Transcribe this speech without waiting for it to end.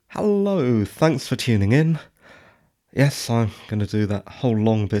Hello, thanks for tuning in. Yes, I'm going to do that whole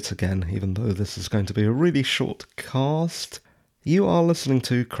long bit again, even though this is going to be a really short cast. You are listening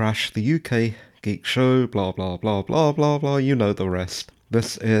to Crash, the UK Geek Show, blah blah blah blah blah blah, you know the rest.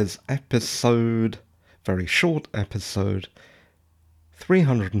 This is very short episode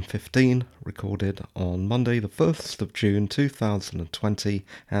 315, recorded on Monday the 1st of June 2020,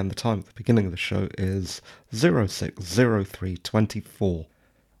 and the time at the beginning of the show is 060324.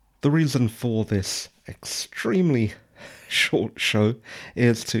 The reason for this extremely short show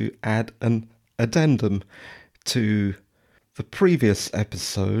is to add an addendum to the previous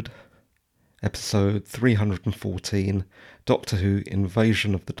episode 314, Doctor Who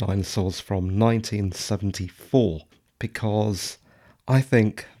Invasion of the Dinosaurs from 1974, because I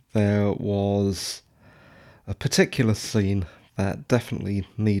think there was a particular scene that definitely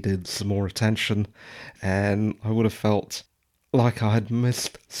needed some more attention, and I would have felt like I had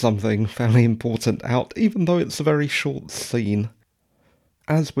missed something fairly important out, even though it's a very short scene.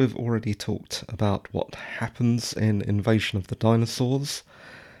 As we've already talked about what happens in Invasion of the Dinosaurs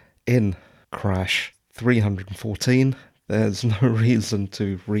in Crash 314, there's no reason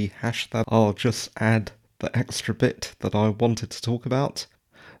to rehash that. I'll just add the extra bit that I wanted to talk about.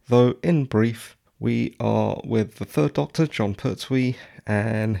 Though, in brief, we are with the Third Doctor, Jon Pertwee,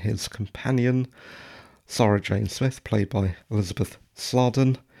 and his companion, Sarah Jane Smith, played by Elizabeth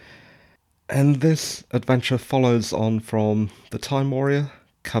Sladen. And this adventure follows on from The Time Warrior,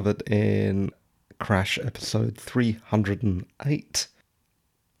 covered in Crash episode 308.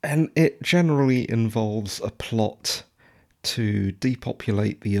 And it generally involves a plot to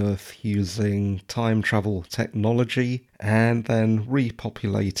depopulate the Earth using time travel technology, and then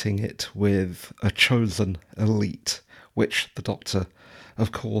repopulating it with a chosen elite, which the Doctor,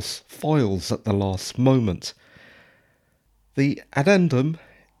 of course, foils at the last moment. The addendum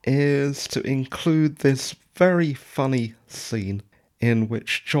is to include this very funny scene in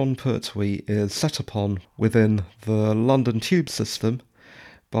which Jon Pertwee is set upon within the London Tube system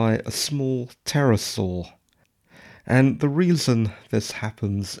by a small pterosaur. And the reason this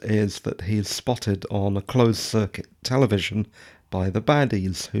happens is that he's spotted on a closed-circuit television by the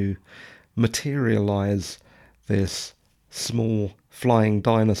baddies, who materialise this small flying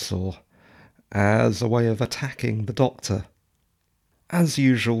dinosaur as a way of attacking the Doctor. As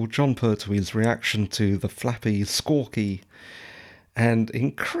usual, Jon Pertwee's reaction to the flappy, squawky, and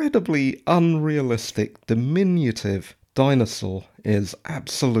incredibly unrealistic, diminutive dinosaur is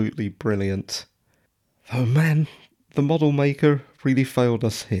absolutely brilliant. Oh man, the model maker really failed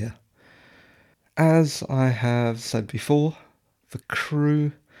us here. As I have said before, the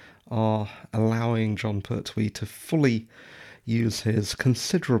crew are allowing Jon Pertwee to fully use his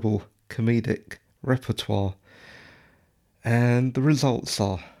considerable comedic repertoire, and the results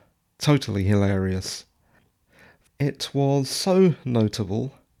are totally hilarious. It was so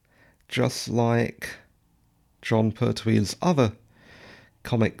notable, just like Jon Pertwee's other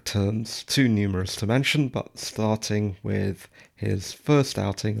comic turns, too numerous to mention, but starting with his first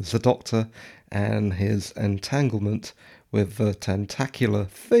outing as the Doctor and his entanglement with the tentacular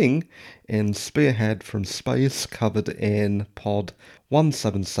thing in Spearhead from Space, covered in Pod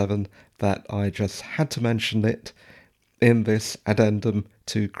 177, that I just had to mention it in this addendum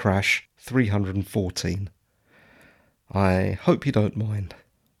to Crash 314. I hope you don't mind.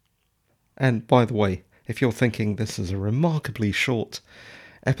 And by the way, if you're thinking this is a remarkably short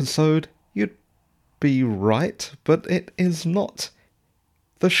episode, you'd be right, but it is not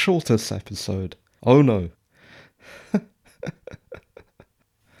the shortest episode. Oh no.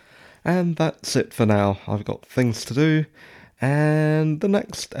 And that's it for now. I've got things to do, and the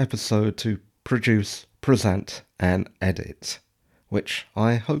next episode to produce, present, and edit, which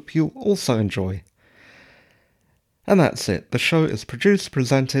I hope you'll also enjoy. And that's it. The show is produced,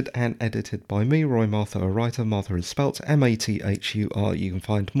 presented, and edited by me, Roy Martha, a writer. Martha is spelt M-A-T-H-U-R. You can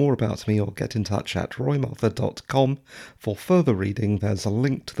find more about me or get in touch at roymartha.com. For further reading, there's a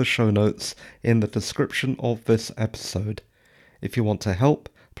link to the show notes in the description of this episode. If you want to help,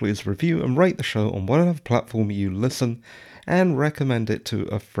 please review and rate the show on whatever platform you listen, and recommend it to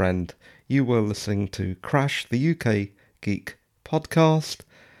a friend. You were listening to Crash, the UK Geek Podcast,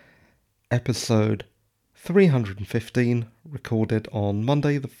 episode 315, recorded on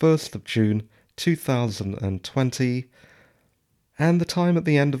Monday the 1st of June 2020, and the time at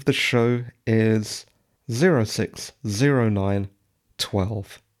the end of the show is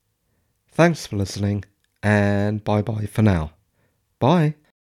 060912. Thanks for listening, and bye-bye for now. Bye.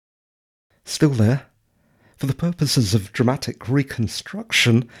 Still there? For the purposes of dramatic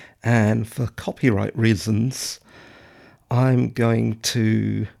reconstruction and for copyright reasons, I'm going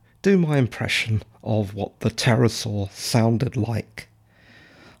to do my impression of what the pterosaur sounded like.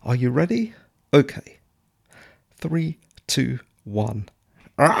 Are you ready? Okay. 3, 2, 1.